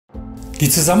Die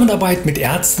Zusammenarbeit mit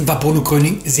Ärzten war Bruno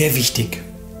Gröning sehr wichtig.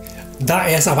 Da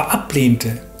er es aber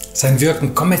ablehnte, sein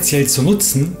Wirken kommerziell zu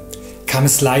nutzen, kam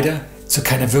es leider zu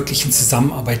keiner wirklichen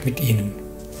Zusammenarbeit mit ihnen.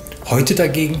 Heute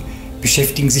dagegen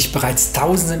beschäftigen sich bereits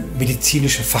tausende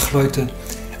medizinische Fachleute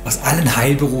aus allen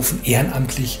Heilberufen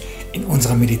ehrenamtlich in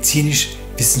unserer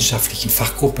medizinisch-wissenschaftlichen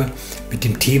Fachgruppe mit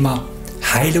dem Thema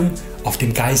Heilung auf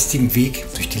dem geistigen Weg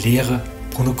durch die Lehre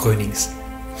Bruno Grönings.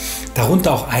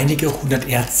 Darunter auch einige hundert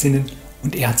Ärztinnen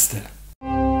und Ärzte.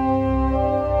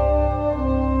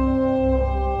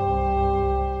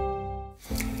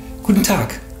 Guten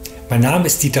Tag, mein Name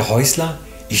ist Häusler,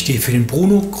 ich stehe für den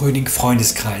Bruno Gröning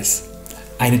Freundeskreis,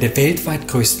 eine der weltweit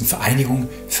größten Vereinigungen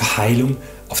für Heilung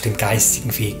auf dem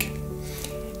geistigen Weg.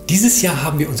 Dieses Jahr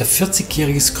haben wir unser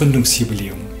 40-jähriges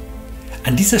Gründungsjubiläum.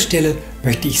 An dieser Stelle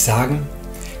möchte ich sagen,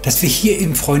 dass wir hier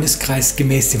im Freundeskreis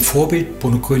gemäß dem Vorbild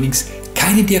Bruno Grönings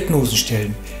keine Diagnosen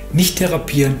stellen, nicht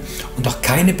therapieren und auch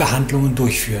keine Behandlungen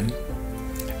durchführen.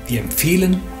 Wir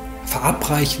empfehlen,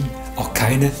 verabreichen auch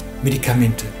keine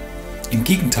Medikamente. Im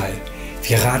Gegenteil,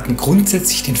 wir raten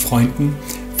grundsätzlich den Freunden,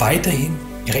 weiterhin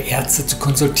ihre Ärzte zu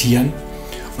konsultieren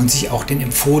und sich auch den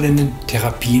empfohlenen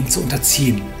Therapien zu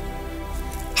unterziehen.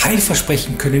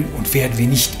 Heilversprechen können und werden wir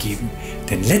nicht geben,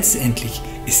 denn letztendlich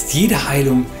ist jede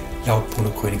Heilung laut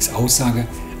Bruno Grönings Aussage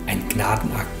ein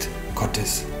Gnadenakt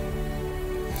Gottes.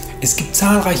 Es gibt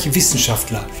zahlreiche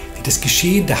Wissenschaftler, die das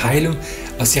Geschehen der Heilung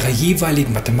aus ihrer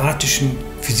jeweiligen mathematischen,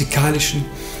 physikalischen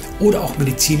oder auch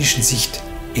medizinischen Sicht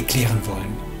erklären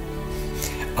wollen.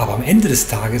 Aber am Ende des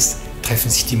Tages treffen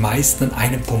sich die meisten an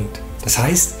einem Punkt. Das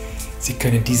heißt, sie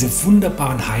können diese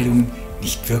wunderbaren Heilungen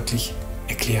nicht wirklich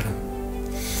erklären.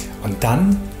 Und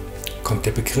dann kommt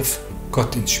der Begriff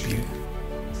Gott ins Spiel.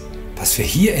 Was wir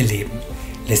hier erleben,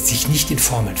 lässt sich nicht in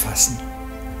Formeln fassen.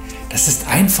 Das ist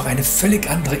einfach eine völlig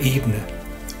andere Ebene,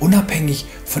 unabhängig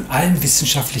von allen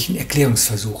wissenschaftlichen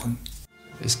Erklärungsversuchen.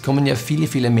 Es kommen ja viele,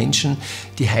 viele Menschen,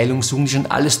 die Heilung suchen, die schon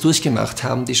alles durchgemacht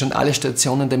haben, die schon alle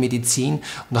Stationen der Medizin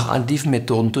und auch alle tiefen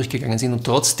Methoden durchgegangen sind und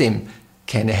trotzdem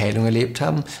keine Heilung erlebt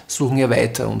haben, suchen ja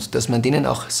weiter. Und dass man denen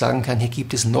auch sagen kann, hier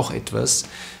gibt es noch etwas,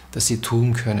 das sie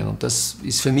tun können. Und das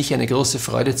ist für mich eine große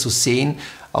Freude zu sehen,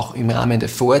 auch im Rahmen der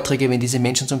Vorträge, wenn diese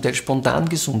Menschen zum Teil spontan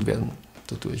gesund werden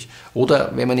dadurch.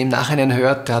 Oder wenn man im Nachhinein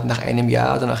hört, nach einem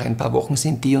Jahr oder nach ein paar Wochen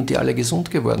sind die und die alle gesund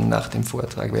geworden nach dem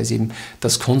Vortrag, weil sie eben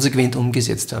das konsequent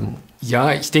umgesetzt haben.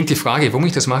 Ja, ich denke, die Frage, warum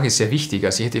ich das mache, ist sehr wichtig.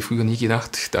 Also ich hätte früher nie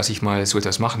gedacht, dass ich mal so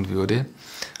etwas machen würde.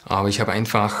 Aber ich habe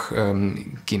einfach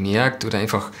gemerkt oder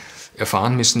einfach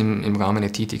erfahren müssen im Rahmen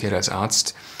der Tätigkeit als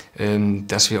Arzt,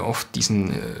 dass wir oft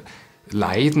diesen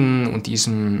Leiden und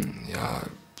diesem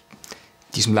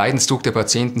Leidensdruck der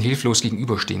Patienten hilflos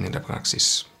gegenüberstehen in der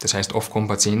Praxis. Das heißt, oft kommen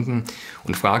Patienten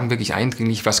und fragen wirklich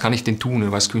eindringlich, was kann ich denn tun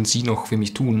oder was können Sie noch für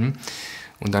mich tun?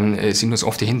 Und dann sind uns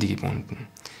oft die Hände gebunden.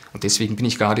 Und deswegen bin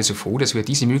ich gerade so froh, dass wir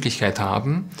diese Möglichkeit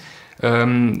haben,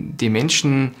 den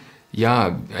Menschen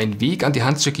einen Weg an die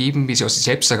Hand zu geben, wie sie aus sich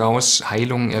selbst heraus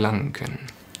Heilung erlangen können.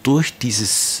 Durch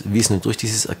dieses Wissen und durch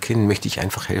dieses Erkennen möchte ich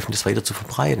einfach helfen, das weiter zu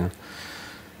verbreiten.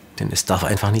 Denn es darf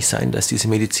einfach nicht sein, dass diese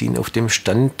Medizin auf dem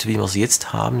Stand, wie wir sie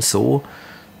jetzt haben, so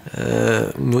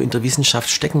nur in der Wissenschaft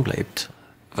stecken bleibt.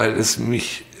 Weil es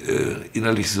mich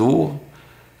innerlich so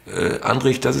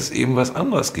anregt, dass es eben was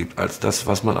anderes gibt, als das,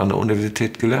 was man an der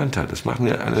Universität gelernt hat. Es macht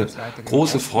mir eine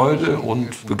große Freude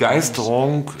und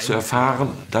Begeisterung zu erfahren,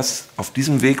 dass auf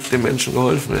diesem Weg den Menschen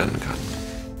geholfen werden kann.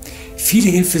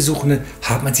 Viele Hilfesuchende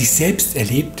haben an sich selbst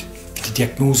erlebt, wie die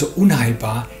Diagnose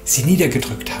unheilbar sie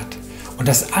niedergedrückt hat und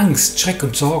dass Angst, Schreck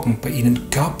und Sorgen bei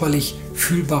ihnen körperlich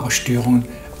fühlbare Störungen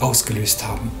ausgelöst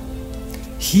haben.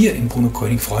 Hier im Bruno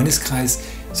Gröning Freundeskreis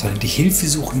sollen die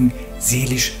Hilfesuchenden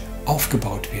seelisch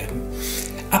aufgebaut werden.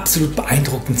 Absolut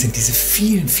beeindruckend sind diese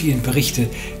vielen, vielen Berichte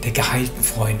der geheilten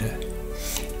Freunde.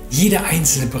 Jeder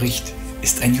einzelne Bericht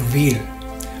ist ein Juwel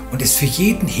und ist für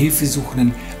jeden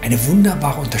Hilfesuchenden eine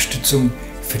wunderbare Unterstützung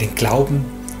für den Glauben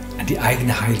an die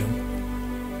eigene Heilung.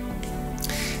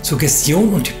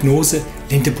 Suggestion und Hypnose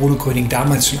lehnte Bruno Gröning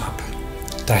damals schon ab.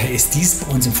 Daher ist dies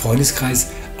bei uns im Freundeskreis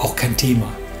auch kein Thema.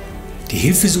 Die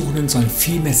Hilfesuchenden sollen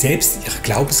vielmehr selbst ihre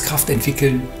Glaubenskraft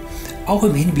entwickeln, auch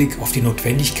im Hinblick auf die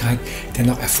Notwendigkeit der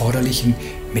noch erforderlichen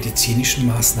medizinischen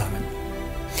Maßnahmen.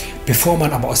 Bevor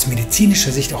man aber aus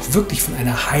medizinischer Sicht auch wirklich von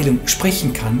einer Heilung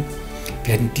sprechen kann,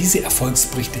 werden diese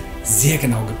Erfolgsberichte sehr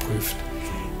genau geprüft.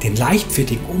 Den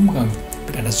leichtfertigen Umgang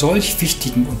mit einer solch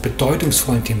wichtigen und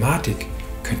bedeutungsvollen Thematik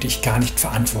könnte ich gar nicht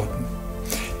verantworten.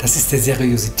 Das ist der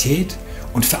Seriosität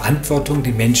und Verantwortung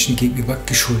den Menschen gegenüber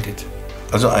geschuldet.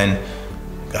 Also ein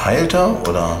Geheilter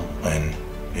oder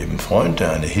ein Freund,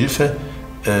 der eine Hilfe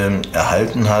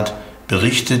erhalten hat,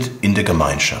 berichtet in der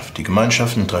Gemeinschaft. Die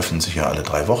Gemeinschaften treffen sich ja alle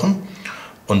 3 Wochen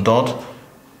und dort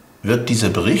wird dieser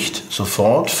Bericht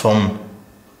sofort vom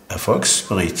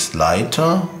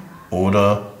Erfolgsberichtsleiter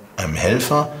oder einem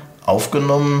Helfer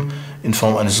aufgenommen in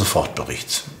Form eines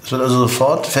Sofortberichts. Es wird also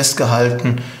sofort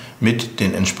festgehalten mit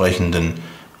den entsprechenden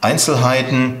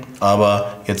Einzelheiten,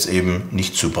 aber jetzt eben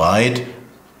nicht zu breit,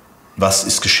 was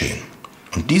ist geschehen.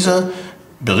 Und dieser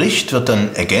Bericht wird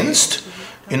dann ergänzt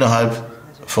innerhalb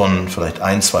von vielleicht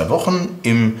 1, 2 Wochen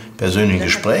im persönlichen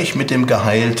Gespräch mit dem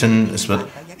Geheilten. Es wird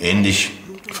ähnlich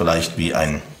vielleicht wie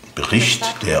ein Bericht,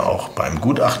 der auch beim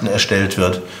Gutachten erstellt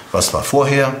wird. Was war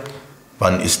vorher?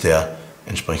 Wann ist der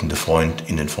entsprechende Freund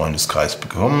in den Freundeskreis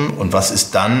gekommen? Und was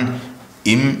ist dann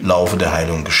im Laufe der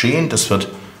Heilung geschehen? Das wird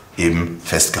eben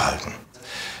festgehalten.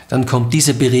 Dann kommt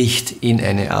dieser Bericht in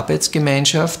eine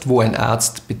Arbeitsgemeinschaft, wo ein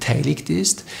Arzt beteiligt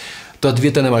ist. Dort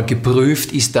wird dann einmal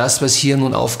geprüft, ist das, was hier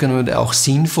nun aufgenommen wird, auch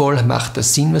sinnvoll? Macht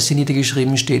das Sinn, was hier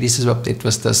niedergeschrieben steht? Ist es überhaupt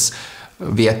etwas, das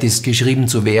wert ist, geschrieben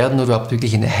zu werden oder überhaupt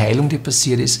wirklich eine Heilung, die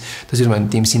passiert ist? Das wird in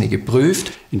dem Sinne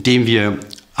geprüft. Indem wir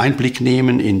Einblick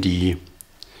nehmen in die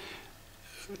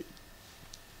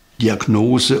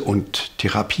Diagnose- und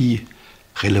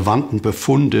therapierelevanten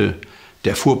Befunde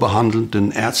der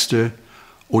vorbehandelnden Ärzte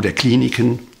oder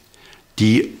Kliniken,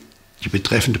 die die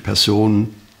betreffende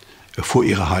Person vor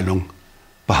ihrer Heilung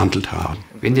behandelt haben.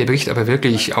 Wenn der Bericht aber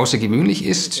wirklich außergewöhnlich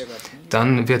ist,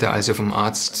 dann wird er also vom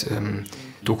Arzt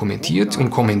dokumentiert und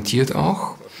kommentiert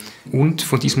auch und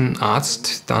von diesem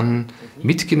Arzt dann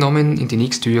mitgenommen in die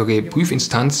nächsthöhere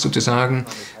Prüfinstanz sozusagen.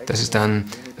 Das ist dann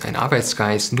ein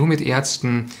Arbeitskreis nur mit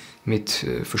Ärzten, mit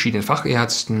verschiedenen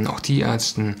Fachärzten, auch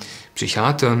Tierärzten,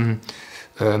 Psychiatern,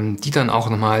 die dann auch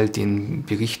nochmal den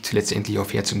Bericht letztendlich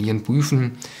auf Herz und Nieren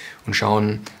prüfen und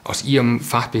schauen aus ihrem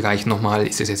Fachbereich nochmal,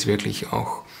 ist es jetzt wirklich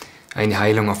auch eine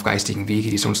Heilung auf geistigen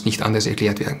Wege, die sonst nicht anders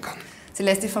erklärt werden kann. Sie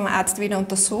lässt sich vom Arzt wieder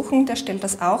untersuchen, der stellt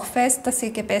das auch fest, dass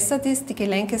sie gebessert ist, die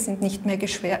Gelenke sind nicht mehr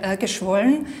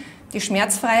geschwollen, die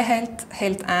Schmerzfreiheit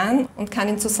hält an und kann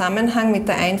in Zusammenhang mit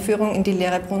der Einführung in die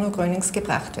Lehre Bruno Grönings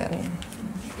gebracht werden.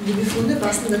 Die Befunde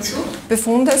passen dazu?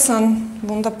 Befunde sind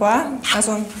wunderbar,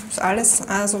 also ist alles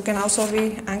genauso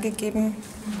wie angegeben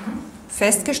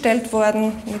festgestellt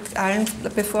worden, mit allen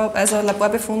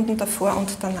Laborbefunden davor und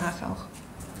danach auch.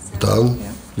 Dann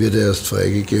wird er erst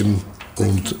freigegeben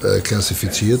und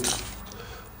klassifiziert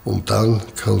und dann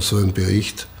kann so ein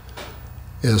Bericht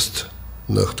erst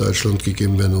nach Deutschland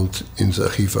gegeben werden und ins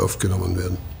Archiv aufgenommen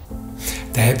werden.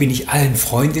 Daher bin ich allen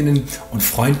Freundinnen und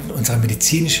Freunden unserer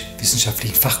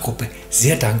Medizinisch-Wissenschaftlichen Fachgruppe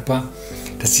sehr dankbar,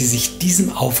 dass sie sich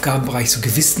diesem Aufgabenbereich so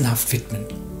gewissenhaft widmen.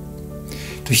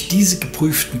 Durch diese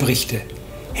geprüften Berichte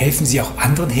helfen sie auch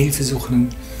anderen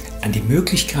Hilfesuchenden an die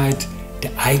Möglichkeit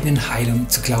der eigenen Heilung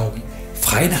zu glauben.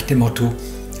 Frei nach dem Motto,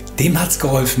 dem hat's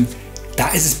geholfen, da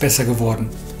ist es besser geworden,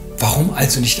 warum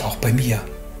also nicht auch bei mir?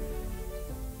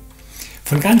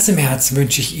 Von ganzem Herzen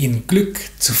wünsche ich Ihnen Glück,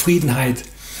 Zufriedenheit,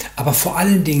 aber vor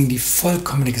allen Dingen die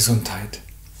vollkommene Gesundheit.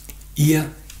 Ihr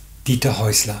Dieter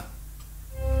Häusler.